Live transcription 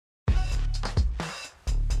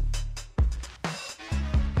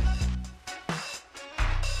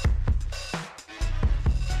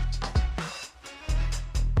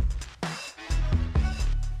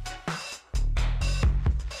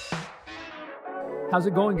How's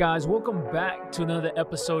it going, guys? Welcome back to another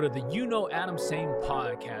episode of the You Know Adam Sane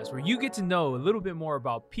podcast, where you get to know a little bit more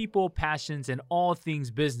about people, passions, and all things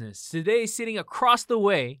business. Today, sitting across the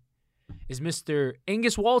way is Mr.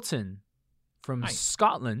 Angus Walton from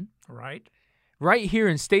Scotland. Right here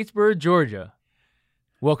in Statesboro, Georgia.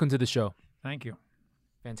 Welcome to the show. Thank you.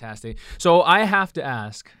 Fantastic. So I have to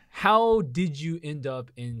ask, how did you end up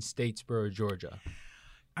in Statesboro, Georgia?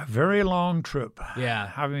 A very long trip. Yeah.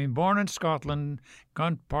 Having been born in Scotland,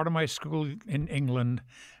 gone part of my school in England,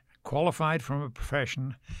 qualified from a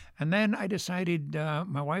profession, and then I decided,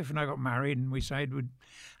 my wife and I got married, and we decided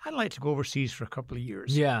I'd like to go overseas for a couple of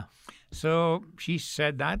years. Yeah. So she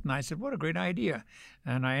said that, and I said, what a great idea.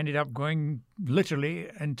 And I ended up going literally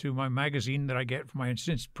into my magazine that I get from my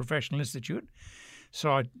professional institute.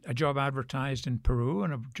 Saw a job advertised in Peru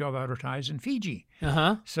and a job advertised in Fiji.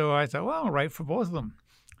 Uh-huh. So I thought, well, I'll write for both of them.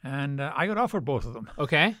 And I got offered both of them.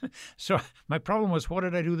 Okay. So my problem was, what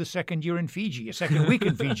did I do the second year in Fiji, a second week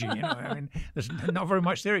in Fiji? You know, I mean, there's not very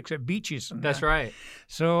much there except beaches. And, That's right.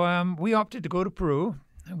 So we opted to go to Peru.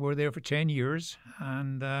 We were there for 10 years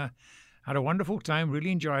and had a wonderful time,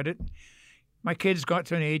 really enjoyed it. My kids got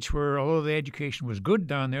to an age where, although the education was good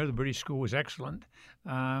down there, the British school was excellent,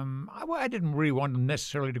 I didn't really want them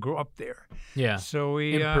necessarily to grow up there. Yeah. So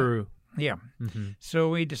we in Peru. Yeah. Mm-hmm. So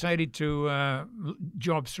we decided to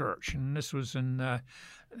job search, and this was in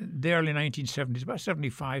the early 1970s, about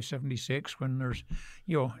 75, 76, when there's,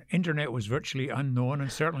 internet was virtually unknown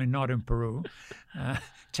and certainly not in Peru.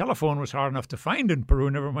 Telephone was hard enough to find in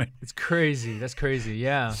Peru, never mind. It's crazy. That's crazy.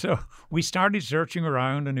 Yeah. So we started searching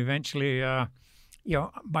around, and eventually,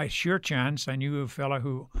 by sheer chance, I knew a fellow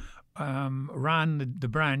who ran the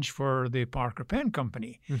branch for the Parker Pen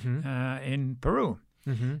Company in Peru.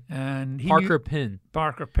 Mm-hmm. And Parker Pen.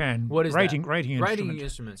 What is writing that? Writing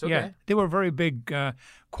instruments. Okay. Yeah, they were a very big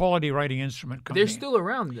quality writing instrument company. They're still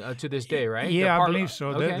around to this day, right? Yeah, I believe so.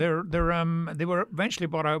 Okay. They were eventually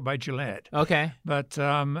bought out by Gillette. Okay. But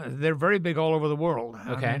they're very big all over the world.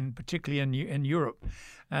 Okay. I mean, particularly in Europe.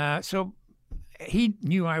 So he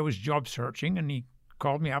knew I was job searching, and he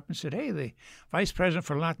called me up and said, "Hey, the vice president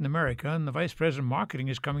for Latin America and the vice president of marketing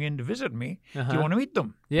is coming in to visit me. Do you want to meet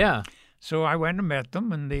them?" Yeah. So I went and met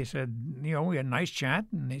them, and they said, we had a nice chat,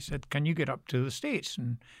 and they said, "Can you get up to the States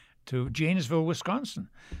and to Janesville, Wisconsin?"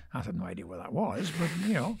 I had no idea where that was, but,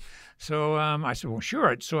 So I said, "Well,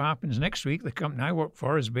 sure." It so happens next week the company I work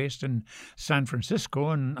for is based in San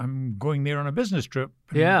Francisco, and I'm going there on a business trip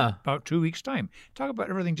in about 2 weeks' time. Talk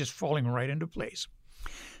about everything just falling right into place.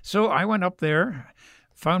 So I went up there,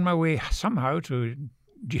 found my way somehow to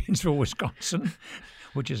Janesville, Wisconsin,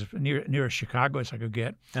 which is near Chicago as I could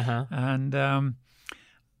get. Uh-huh. And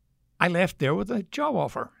I left there with a job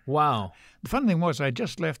offer. Wow. The fun thing was I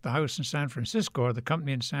just left the house in San Francisco, or the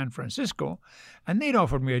company in San Francisco, and they'd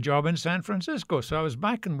offered me a job in San Francisco. So I was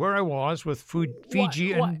back in where I was with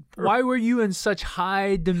Fiji. Why were you in such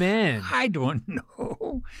high demand? I don't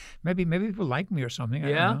know. Maybe people like me or something.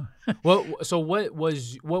 I don't know. So what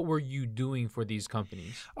were you doing for these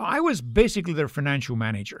companies? I was basically their financial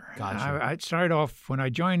manager. Gotcha. I started off when I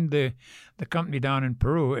joined the company down in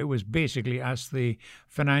Peru. It was basically as the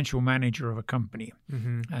financial manager of a company.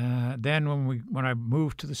 Mm-hmm. Then when I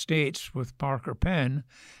moved to the States with Parker Pen,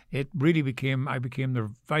 it really I became the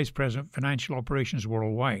vice president of financial operations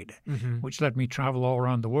worldwide, which let me travel all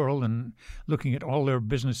around the world and looking at all their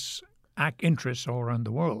business interests all around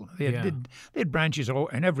the world. They had branches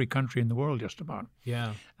in every country in the world, just about.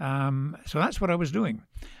 Yeah. So that's what I was doing,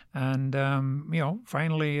 and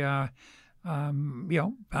finally.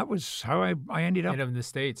 That was how I ended up in the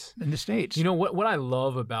States. In the States. You know what I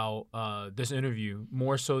love about this interview,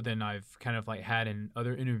 more so than I've kind of had in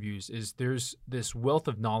other interviews, is there's this wealth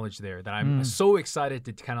of knowledge there that I'm so excited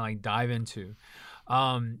to kind of dive into.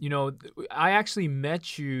 I actually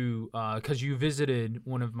met you because you visited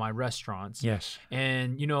one of my restaurants. Yes.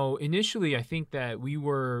 And, initially I think that we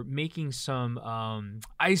were making some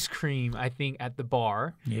ice cream, I think, at the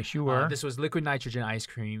bar. Yes, you were. This was liquid nitrogen ice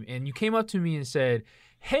cream. And you came up to me and said,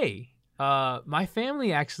 "Hey, my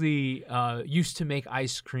family actually used to make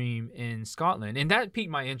ice cream in Scotland." And that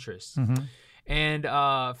piqued my interest. Mm-hmm. And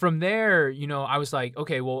from there, I was like,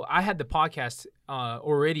 okay, well, I had the podcast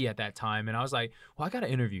already at that time. And I was like, well, I got to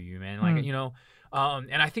interview you, man.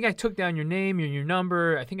 And I think I took down your name and your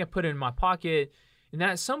number. I think I put it in my pocket. And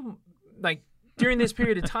then during this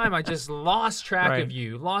period of time, I just lost track of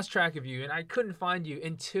you. And I couldn't find you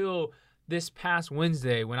until this past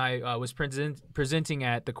Wednesday when I was presenting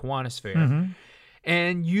at the Kiwanis Fair. Mm-hmm.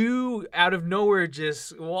 And you out of nowhere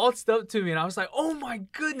just waltzed up to me, and I was like, "Oh my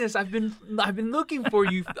goodness, I've been looking for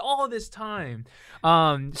you all this time."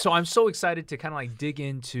 So I'm so excited to kind of like dig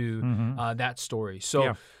into that story. So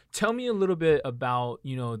Yeah. tell me a little bit about,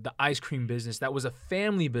 the ice cream business. That was a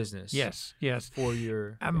family business. Yes, yes. For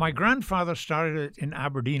your My grandfather started it in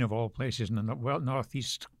Aberdeen, of all places, in the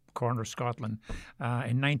northeast corner of Scotland,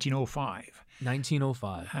 in 1905.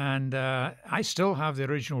 1905. And I still have the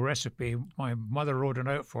original recipe. My mother wrote it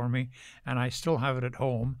out for me, and I still have it at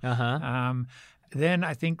home. Then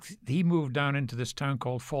I think he moved down into this town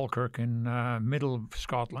called Falkirk in middle of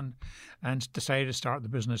Scotland and decided to start the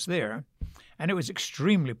business there. And it was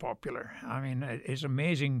extremely popular. I mean, it's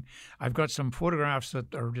amazing. I've got some photographs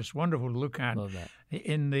that are just wonderful to look at. Love that.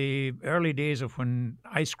 In the early days of when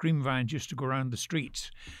ice cream vans used to go around the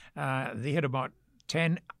streets, they had about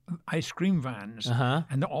 10 ice cream vans,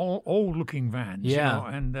 and they're all old-looking vans. Yeah.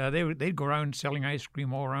 And they'd go around selling ice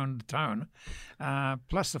cream all around the town.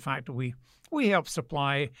 Plus the fact that we helped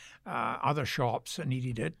supply other shops that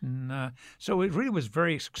needed it, and so it really was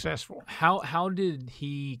very successful. How did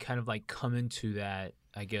he kind of like come into that?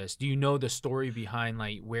 I guess. Do you know the story behind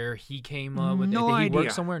like where he came up with No it? Did he idea.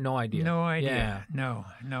 work somewhere? No idea. No idea. Yeah.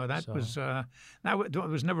 No. That So- was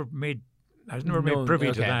was never made. I was never made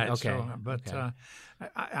privy to that. Okay. So, but Okay.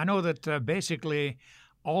 I know that basically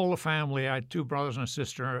all the family. I had two brothers and a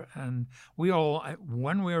sister, and we all,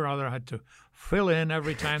 one way or other, had to fill in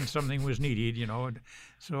every time something was needed.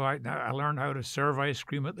 So I learned how to serve ice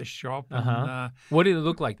cream at the shop. And, What did it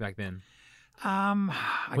look like back then?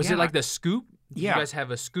 Was again, it like the scoop? Did Yeah. you guys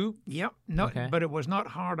have a scoop? Yep. No, Okay. but it was not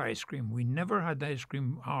hard ice cream. We never had the ice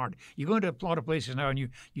cream hard. You go into a lot of places now and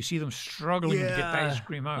you see them struggling to get the ice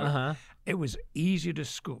cream out. Uh-huh. It was easy to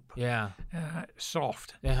scoop, Yeah.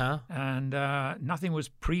 soft, Uh-huh. and nothing was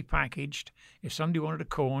pre-packaged. If somebody wanted a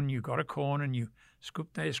cone, you got a cone and you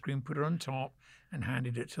scooped the ice cream, put it on top, and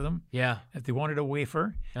handed it to them. Yeah. If they wanted a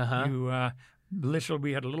wafer, Uh-huh. you literally,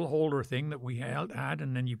 we had a little holder thing that we had,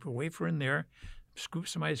 and then you put a wafer in there, scoop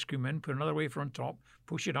some ice cream in, put another wafer on top,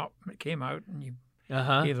 push it up, and it came out, and you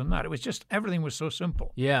Uh-huh. gave them that. It was just, everything was so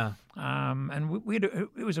simple. Yeah. And we had it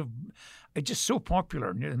was it's just so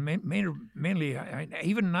popular. Mainly,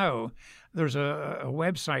 even now, there's a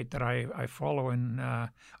website that I follow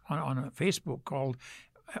on Facebook called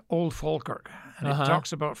Old Falkirk, and it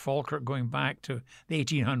talks about Falkirk going back to the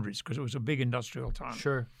 1800s because it was a big industrial town.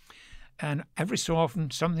 Sure. And every so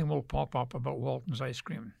often, something will pop up about Walton's ice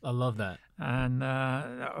cream, I love that. and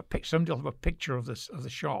somebody will have a picture of the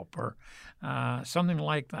shop or something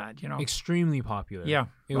like that. Extremely popular. Yeah.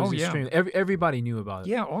 It was Oh, yeah. extremely. Everybody knew about it.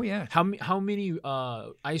 Yeah. Oh, yeah. How many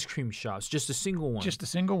ice cream shops? Just a single one. Just a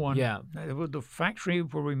single one. Yeah. The factory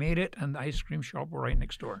where we made it and the ice cream shop were right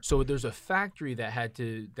next door. So there's a factory that had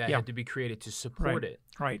to be created to support it.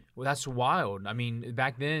 Right. Well, that's wild. I mean,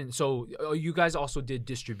 back then. So you guys also did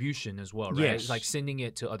distribution as well, right? Yes. Like sending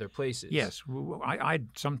it to other places. Yes. I'd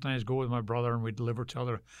sometimes go with my brother and we'd deliver to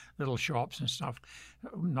other little shops and stuff.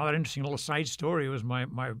 Another interesting little side story was my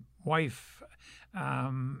wife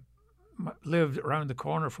lived around the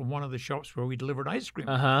corner from one of the shops where we delivered ice cream.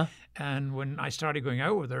 Uh-huh. And when I started going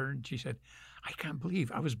out with her, and she said, I can't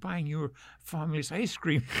believe I was buying your family's ice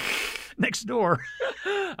cream next door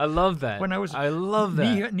I love that. when I was I love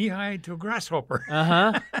that. knee-high to a grasshopper.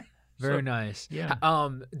 Uh-huh. Very So, nice. yeah.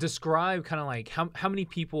 Describe kind of like how many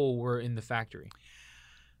people were in the factory?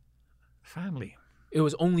 Family. It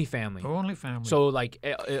was only family. Only family. So like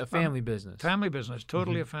a family business. Family business,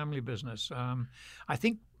 totally a family business. I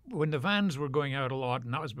think when the vans were going out a lot,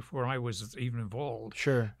 and that was before I was even involved,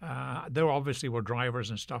 Sure. there obviously were drivers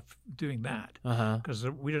and stuff doing that Uh-huh. because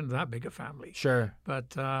we didn't have that big a family. Sure.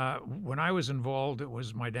 But when I was involved, it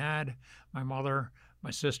was my dad, my mother, my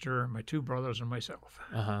sister, my two brothers, and myself.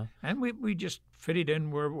 Uh-huh. And we just fitted in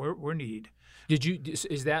where needed.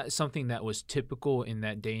 Is that something that was typical in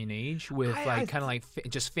that day and age with I kind of like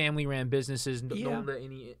just family ran businesses, Yeah. don't let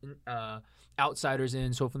any outsiders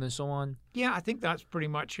in, so forth and so on? Yeah, I think that's pretty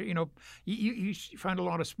much, you find a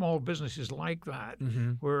lot of small businesses like that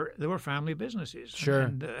Mm-hmm. where they were family businesses. Sure.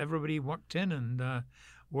 And everybody worked in and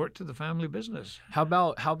worked to the family business. How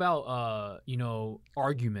about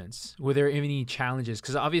arguments? Were there any challenges?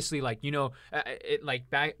 Because obviously, like it, like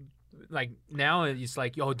like now it's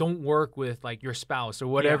like, yo, don't work with like your spouse or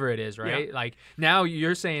whatever it is, right? Like now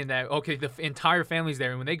you're saying that, okay, the entire family's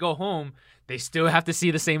there, and when they go home, they still have to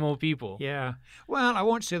see the same old people. Yeah. Well, I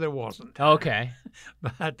won't say there wasn't. Okay.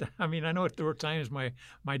 But I mean, I know there were times my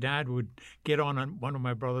dad would get on one of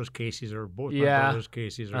my brother's cases or both my brother's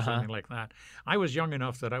cases or something like that. I was young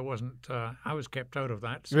enough that I wasn't. I was kept out of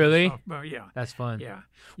that. Really? Stuff. But yeah. That's fun. Yeah.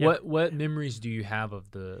 What memories do you have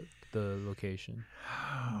of the location?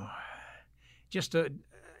 Just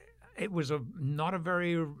it was not a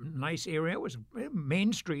very nice area. It was a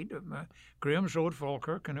main street, Graham's Road,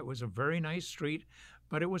 Falkirk, and it was a very nice street,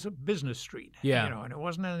 but it was a business street. Yeah. And it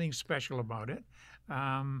wasn't anything special about it.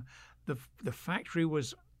 The factory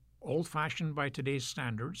was old-fashioned by today's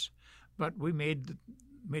standards, but we made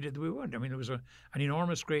it the way we wanted. I mean, there was an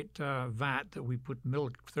enormous great vat that we put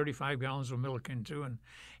 35 gallons of milk into and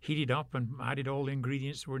heated up and added all the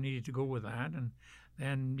ingredients that were needed to go with that. And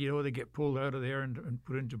then, they get pulled out of there and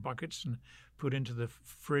put into buckets and put into the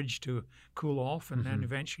fridge to cool off. And then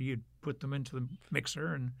eventually you'd put them into the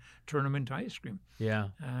mixer and turn them into ice cream. Yeah.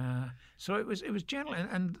 So it was gentle.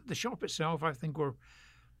 And the shop itself, I think,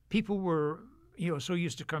 people were so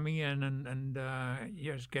used to coming in and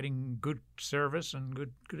just getting good service and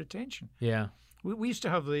good attention. Yeah. We used to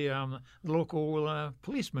have the local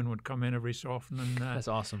policeman would come in every so often, and that's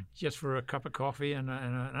awesome. Just for a cup of coffee and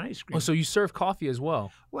an ice cream. Oh, so you serve coffee as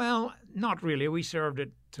well? Well, not really. We served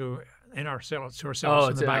it to ourselves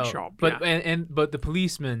in the back shop. But but the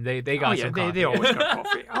policemen they got some coffee. They always got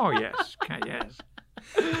coffee. Oh yes, yes.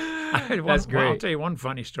 That's great. I'll tell you one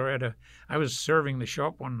funny story. I was serving the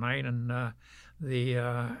shop one night, and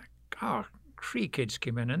the 3 kids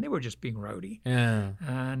came in, and they were just being rowdy. Yeah.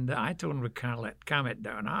 And I told them to calm it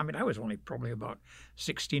down. I mean, I was only probably about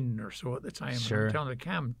 16 or so at the time. Sure. And I'm telling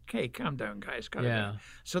them, calm down, guys. Yeah.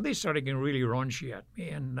 So they started getting really raunchy at me.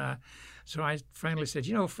 And so I finally said,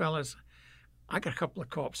 fellas, I got a couple of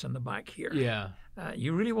cops in the back here. Yeah.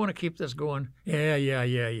 You really want to keep this going? Yeah.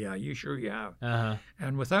 You sure you have. Uh-huh.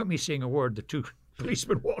 And without me saying a word, the 2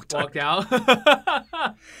 policemen walked out.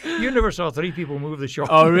 You never saw 3 people move the shop.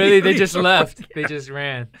 Oh, really? They just left. They just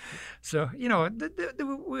ran. So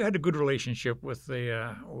we had a good relationship with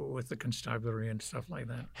the constabulary and stuff like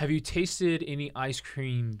that. Have you tasted any ice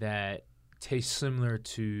cream that tastes similar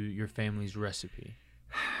to your family's recipe?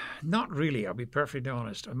 Not really. I'll be perfectly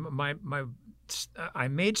honest. I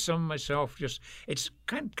made some myself. It's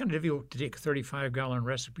kind of difficult to take a 35-gallon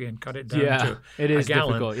recipe and cut it down to it is a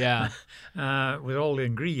gallon. Difficult. Yeah, with all the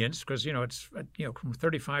ingredients, because it's from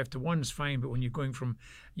 35 to 1 is fine, but when you're going from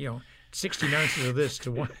 16 ounces of this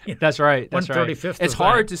to 1, that's right. That's 1/35. It's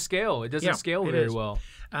hard to scale. It doesn't scale very well.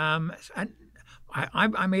 And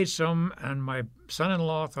I made some, and my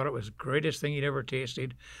son-in-law thought it was the greatest thing he'd ever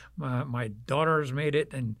tasted. My daughters made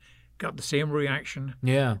it and got the same reaction.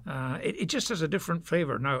 Yeah. It just has a different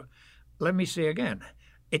flavor. Now, let me say again,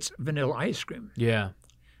 it's vanilla ice cream. Yeah.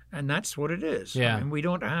 And that's what it is. Yeah. I mean, we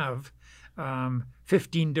don't have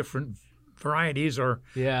 15 different varieties or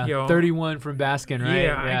 31 from Baskin, right?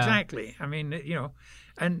 Yeah, exactly. I mean,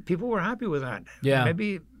 and people were happy with that. Yeah.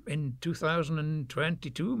 Maybe in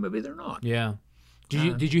 2022, maybe they're not. Yeah.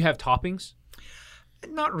 Did you have toppings?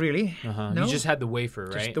 Not really. Uh-huh. No. You just had the wafer,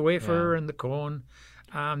 right? Just the wafer and the cone.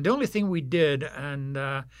 The only thing we did, and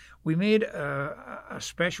we made a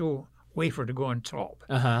special wafer to go on top.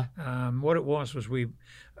 Uh-huh. What it was we,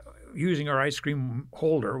 using our ice cream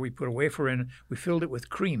holder, we put a wafer in, we filled it with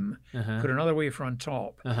cream, put another wafer on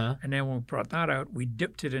top, and then when we brought that out, we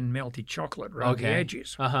dipped it in melted chocolate around the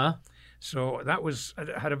edges. Uh-huh. So that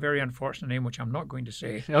had a very unfortunate name, which I'm not going to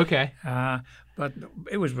say. Okay. But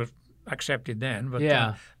it was accepted then. But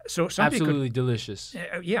so absolutely delicious.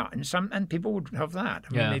 And people would have that.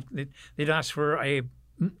 I mean, they'd ask for a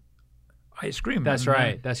ice cream. That's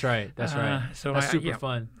right. So that's super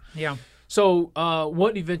fun. Yeah. So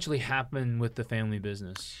what eventually happened with the family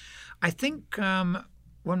business? I think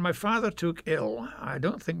when my father took ill, I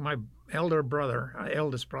don't think my eldest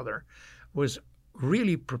brother, was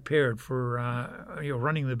really prepared for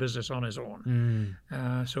running the business on his own.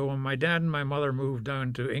 So when my dad and my mother moved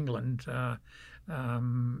down to England, I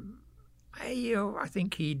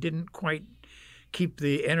think he didn't quite keep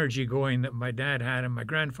the energy going that my dad had and my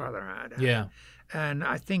grandfather had. Yeah. And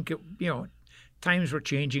I think times were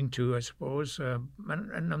changing too, I suppose. And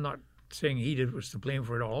I'm not saying he was to blame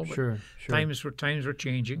for it all, but sure. times were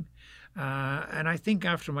changing. And I think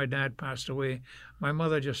after my dad passed away, my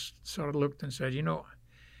mother just sort of looked and said,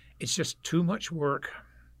 it's just too much work,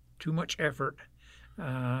 too much effort.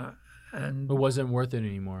 And it wasn't worth it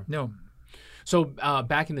anymore. No. So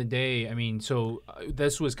back in the day, I mean,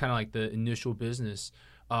 this was kind of like the initial business.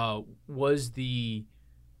 was the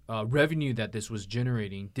revenue that this was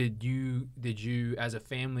generating, did you as a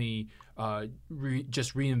family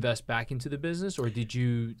just reinvest back into the business, or did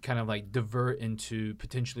you kind of like divert into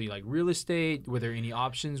potentially like real estate? Were there any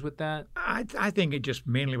options with that? I think it just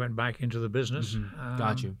mainly went back into the business.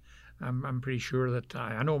 Got you. I'm pretty sure that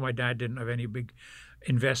I know my dad didn't have any big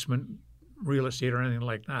investment real estate or anything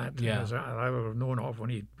like that. Yeah. As I would have known of when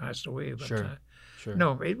he passed away. But, Sure.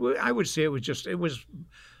 No, I would say it was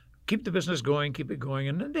keep the business going, keep it going,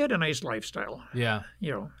 and they had a nice lifestyle. Yeah.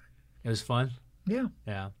 You know. It was fun. Yeah.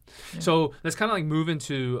 Yeah. So let's kind of like move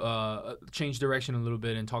into change direction a little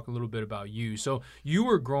bit and talk a little bit about you. So you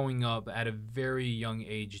were growing up at a very young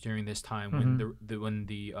age during this time when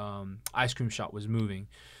the ice cream shop was moving.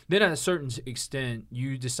 Then at a certain extent,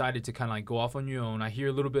 you decided to kind of like go off on your own. I hear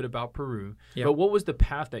a little bit about Peru, but what was the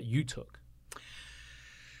path that you took?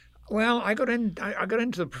 Well, I got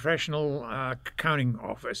into the professional accounting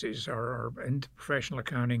offices or into professional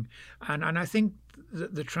accounting, and I think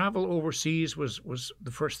the travel overseas was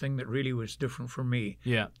the first thing that really was different for me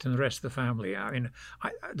than the rest of the family. I mean,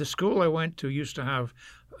 the school I went to used to have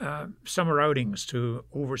summer outings to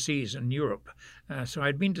overseas in Europe. So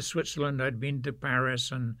I'd been to Switzerland, I'd been to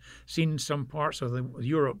Paris, and seen some parts of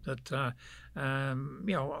Europe that,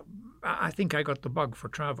 I think I got the bug for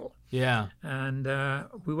travel. Yeah. And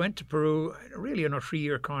we went to Peru really on a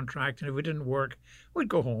 3-year contract, and if it didn't work, we'd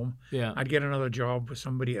go home. Yeah. I'd get another job with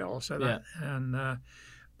somebody else.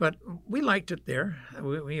 But we liked it there.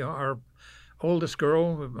 Our oldest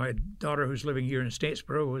girl, my daughter who's living here in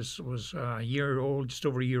Statesboro, was a year old, just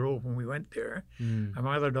over a year old when we went there. And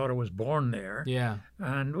my other daughter was born there. Yeah.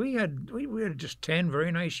 And we had just 10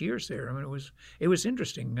 very nice years there. I mean, it was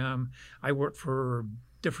interesting. I worked for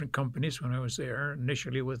different companies when I was there.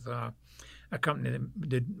 Initially with a company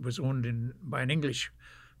that was owned by an English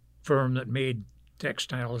firm that made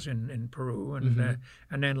textiles in Peru, and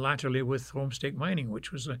then latterly with Homestake Mining,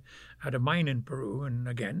 which had a mine in Peru. And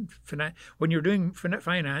again, when you're doing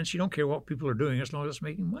finance, you don't care what people are doing as long as it's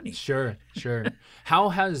making money. Sure. How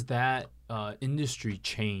has that industry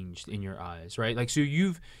changed in your eyes, right? Like, so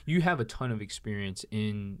you have a ton of experience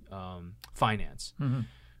in finance.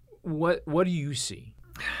 What do you see?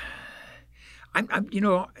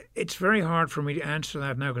 It's very hard for me to answer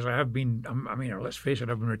that now because I have been. Let's face it,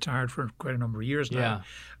 I've been retired for quite a number of years now. Yeah.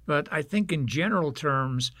 But I think in general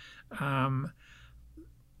terms,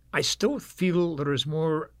 I still feel there is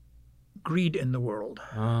more greed in the world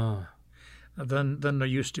than there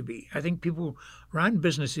used to be. I think people ran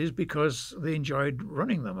businesses because they enjoyed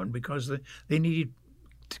running them and because they needed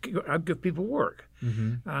to give people work.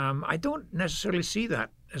 I don't necessarily see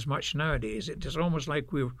that as much nowadays. It's almost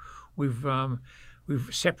like we've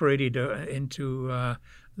separated into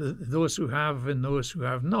those who have and those who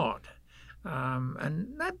have not,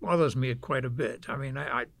 and that bothers me quite a bit. I mean,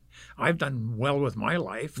 I've done well with my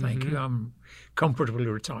life, thank you. I'm comfortably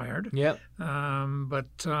retired. Yeah. I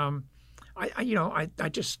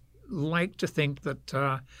just like to think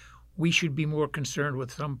that we should be more concerned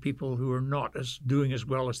with some people who are not doing as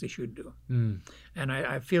well as they should do. And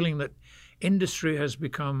I'm feeling that industry has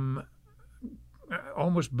become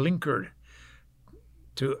almost blinkered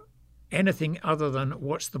to anything other than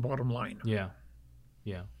what's the bottom line. Yeah.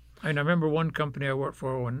 And I remember one company I worked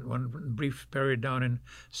for one brief period down in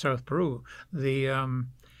South Peru. The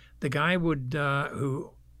guy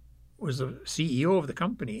who was the CEO of the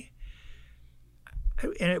company,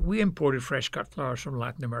 and we imported fresh cut flowers from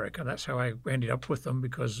Latin America. That's how I ended up with them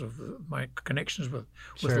because of my connections with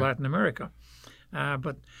Latin America.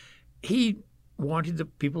 But he wanted the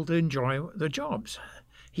people to enjoy their jobs.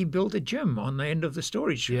 He built a gym on the end of the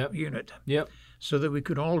storage unit so that we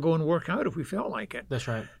could all go and work out if we felt like it. That's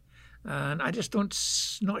right. And I just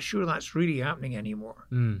not sure that's really happening anymore.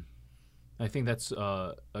 I think that's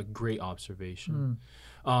a great observation.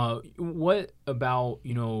 What about,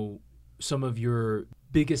 some of your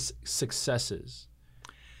biggest successes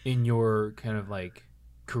in your kind of like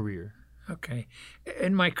career? Okay.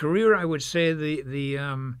 In my career, I would say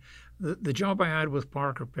the job I had with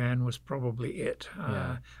Parker Pen was probably it.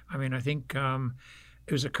 I think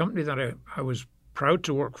it was a company that I was proud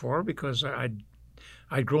to work for because I'd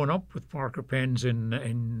grown up with Parker Pens in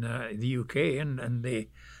the UK, and they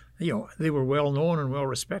were well known and well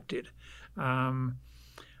respected.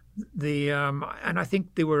 And I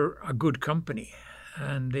think they were a good company,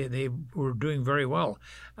 and they were doing very well.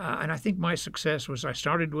 And I think my success was I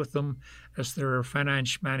started with them as their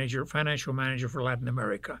financial manager for Latin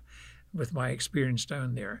America, with my experience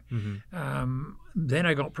down there. Then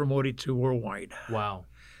I got promoted to worldwide. Wow.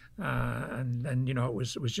 And it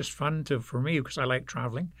was just fun for me because I like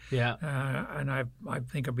traveling. Yeah. And I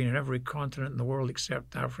think I've been in every continent in the world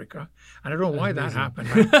except Africa. And I don't know why that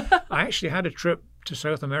amazing. happened. I actually had a trip to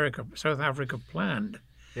South Africa planned.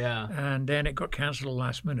 Yeah. And then it got cancelled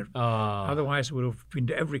last minute. Oh. Otherwise, I would have been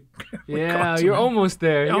to every Yeah, continent. you're almost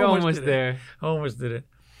there. You're Almost almost did it. there. Almost did it.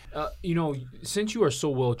 Since you are so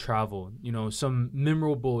well traveled, some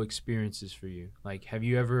memorable experiences for you. Like, have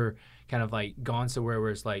you ever kind of like gone somewhere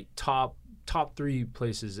where it's like top 3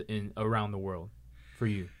 places in around the world for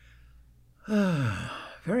you?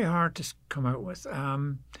 Very hard to come out with.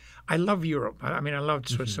 I love Europe. I loved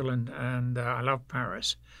Switzerland and I love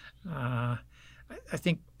Paris. I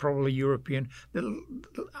think probably European.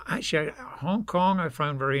 Actually, Hong Kong I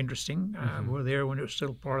found very interesting. We were there when it was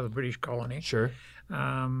still part of the British colony. Sure.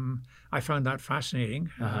 I found that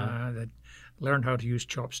fascinating. That learned how to use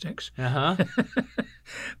chopsticks.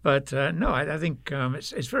 But no, I think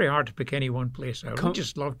it's very hard to pick any one place out. I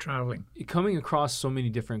just love traveling. Coming across so many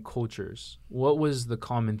different cultures, what was the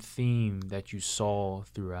common theme that you saw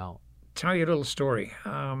throughout? Tell you a little story.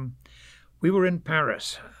 We were in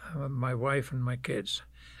Paris, my wife and my kids,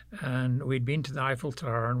 and we'd been to the Eiffel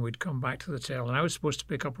Tower and we'd come back to the hotel. And I was supposed to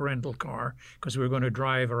pick up a rental car because we were going to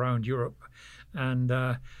drive around Europe. And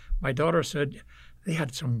my daughter said they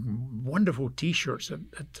had some wonderful T-shirts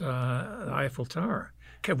at the Eiffel Tower.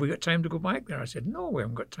 Have we got time to go back there? I said, no, we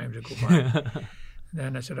haven't got time to go back.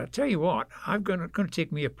 Then I said, I'll tell you what, it's going to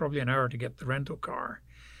take me probably an hour to get the rental car.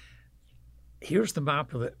 Here's the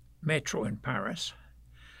map of the metro in Paris.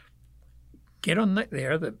 Get on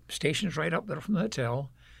there, the station's right up there from the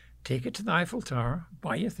hotel, take it to the Eiffel Tower,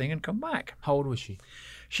 buy your thing and come back. How old was she?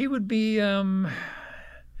 She would be,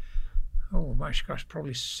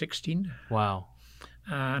 probably 16. Wow.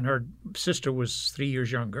 And her sister was 3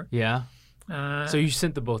 years younger. Yeah. So you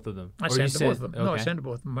sent the both of them? I sent to both of them. Okay. No, I sent to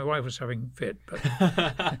both of them. My wife was having fit. But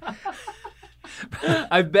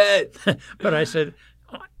I bet. But I said,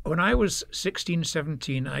 when I was 16,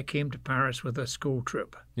 17, I came to Paris with a school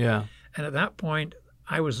trip. Yeah. And at that point,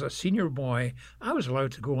 I was a senior boy. I was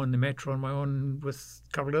allowed to go on the metro on my own with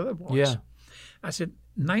a couple of other boys. Yeah. I said,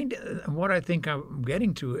 what I think I'm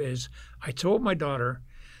getting to is I told my daughter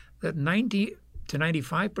that 90 to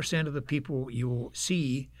 95% of the people you will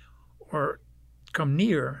see or come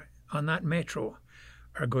near on that metro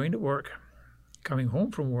are going to work, coming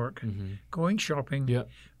home from work, going shopping,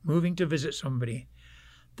 moving to visit somebody.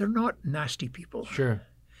 They're not nasty people. Sure.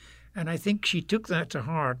 And I think she took that to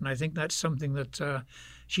heart, and I think that's something that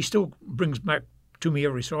she still brings back to me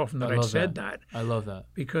every so often that I said that. I love that.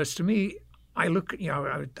 Because to me, I look,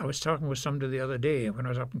 I was talking with somebody the other day when I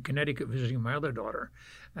was up in Connecticut visiting my other daughter,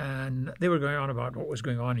 and they were going on about what was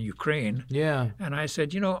going on in Ukraine. Yeah. And I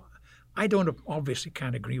said, I obviously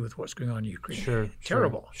can't agree with what's going on in Ukraine. Sure.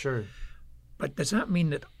 Terrible. Sure. But does that mean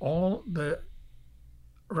that all the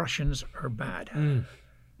Russians are bad?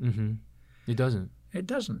 It doesn't. It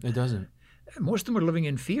doesn't. It doesn't. Most of them are living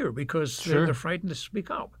in fear because they're frightened to speak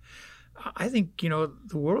up. I think, the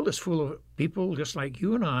world is full of people just like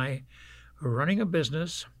you and I who are running a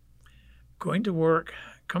business, going to work,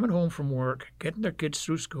 coming home from work, getting their kids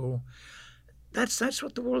through school. That's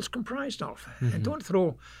what the world's comprised of. And don't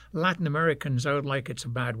throw Latin Americans out like it's a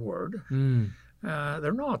bad word.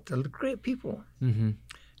 They're not. They're great people.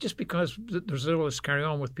 Just because there's all this carry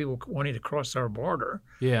on with people wanting to cross our border,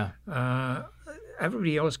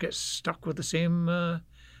 everybody else gets stuck with the same,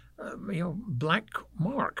 black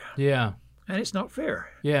mark. Yeah, and it's not fair.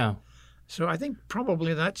 Yeah. So I think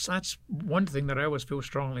probably that's one thing that I always feel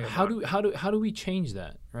strongly about. How do we change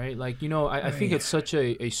that, right? Like, I think it's such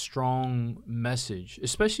a strong message,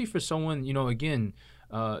 especially for someone, again,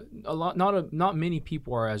 not many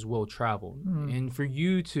people are as well traveled, and for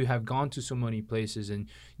you to have gone to so many places, and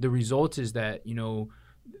the result is that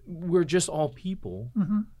we're just all people,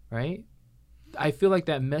 right? I feel like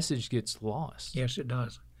that message gets lost. Yes, it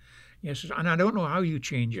does. Yes, and I don't know how you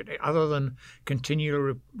change it other than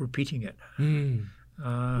continue repeating it.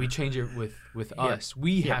 We change it with us.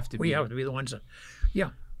 We have to be the ones that,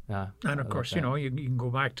 and of course, you can go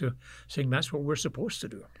back to saying that's what we're supposed to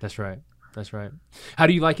do. That's right. That's right. How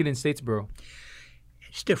do you like it in Statesboro?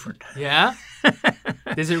 It's different. Yeah?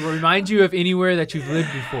 Does it remind you of anywhere that you've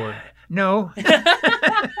lived before? No.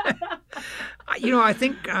 I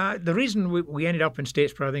think the reason we ended up in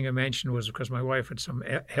Statesboro, I think I mentioned, was because my wife had some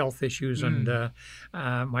health issues, and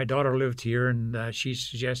my daughter lived here, and she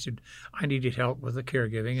suggested I needed help with the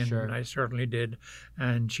caregiving, and I certainly did,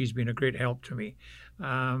 and she's been a great help to me.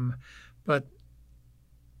 But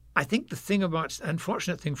I think the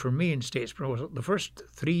unfortunate thing for me in Statesboro was the first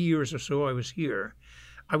 3 years or so I was here,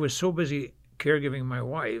 I was so busy caregiving my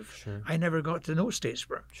wife, Sure. I never got to know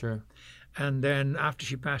Statesboro. Sure. And then after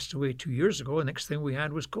she passed away 2 years ago, the next thing we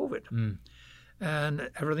had was COVID. Mm. And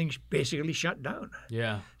everything basically shut down.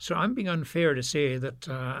 Yeah. So I'm being unfair to say that,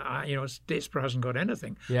 Statesboro hasn't got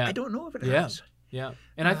anything. Yeah. I don't know if it Yeah. has. Yeah.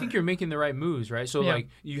 And I think you're making the right moves, right? So Yeah. like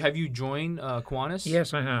have you joined Kiwanis?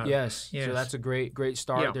 Yes, I have. Yes. Yes. So that's a great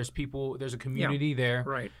start. Yeah. There's a community there.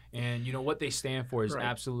 Right. And you know what they stand for is Right.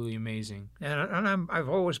 absolutely amazing. And I've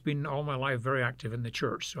always been all my life very active in the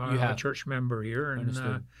church. So I'm a have. church member here, and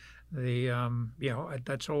Understood.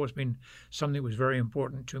 that's always been something that was very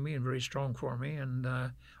important to me and very strong for me, and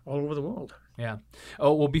all over the world. Yeah.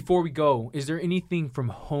 Oh, well, before we go, is there anything from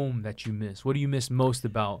home that you miss? What do you miss most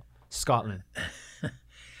about Scotland?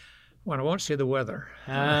 Well, I won't say the weather.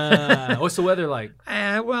 What's the weather like?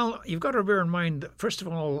 Well, you've got to bear in mind, first of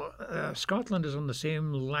all, Scotland is on the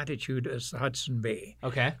same latitude as the Hudson Bay.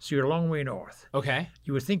 Okay. So you're a long way north. Okay.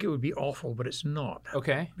 You would think it would be awful, but it's not.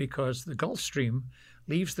 Okay. Because the Gulf Stream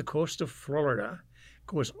leaves the coast of Florida,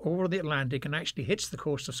 goes over the Atlantic, and actually hits the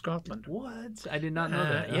coast of Scotland. What? I did not know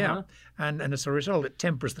that. Yeah. And as a result, it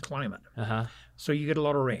tempers the climate. Uh-huh. So you get a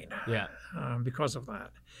lot of rain Yeah. because of that.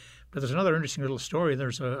 But there's another interesting little story.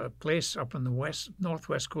 There's a place up on the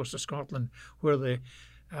northwest coast of Scotland where the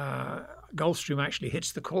Gulf Stream actually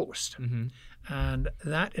hits the coast. Mm-hmm. And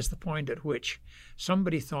that is the point at which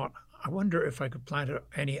somebody thought, I wonder if I could plant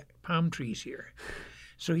any palm trees here.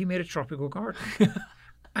 So he made a tropical garden.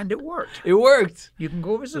 And it worked. It worked. You can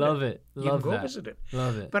go visit Love it. it. You Love can go that. visit it.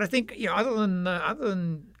 Love it. But I think, other than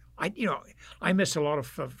I miss a lot of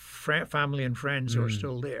family and friends who are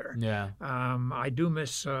still there. Yeah. I do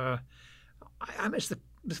miss. I miss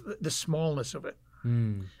the smallness of it.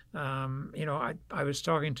 Mm. I was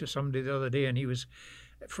talking to somebody the other day, and he was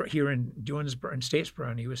here in Jonesboro, in Statesboro,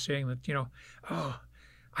 and he was saying that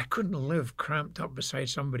I couldn't live cramped up beside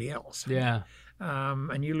somebody else. Yeah.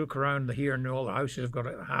 And you look around here, and all the houses have got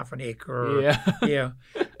a half an acre. Yeah.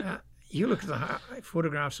 Yeah. You look at the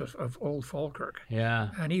photographs of old Falkirk, Yeah.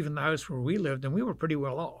 and even the house where we lived, and we were pretty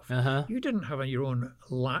well off. Uh-huh. You didn't have your own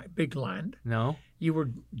big land. No? You were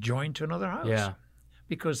joined to another house. Yeah.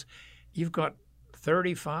 Because you've got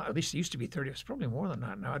 35, at least it used to be 30, it's probably more than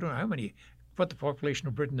that now. I don't know what the population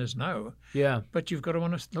of Britain is now, Yeah. but you've got them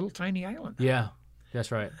on a little tiny island. Yeah.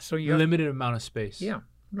 That's right. So you have, Limited amount of space. yeah,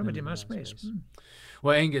 limited amount of space.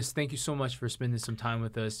 Well, Angus, thank you so much for spending some time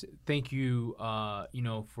with us. Thank you,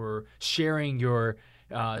 for sharing your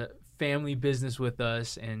family business with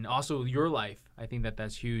us and also your life. I think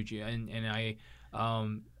that's huge, and I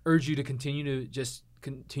urge you to continue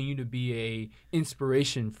to be a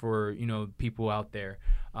inspiration for people out there.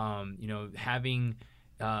 Having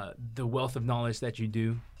the wealth of knowledge that you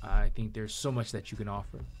do, I think there's so much that you can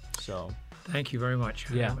offer. So. Thank you very much.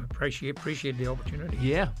 Yeah. I appreciate the opportunity.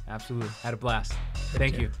 Yeah, absolutely. Had a blast.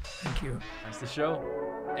 Thank you. Thank you. That's the show.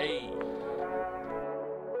 Hey.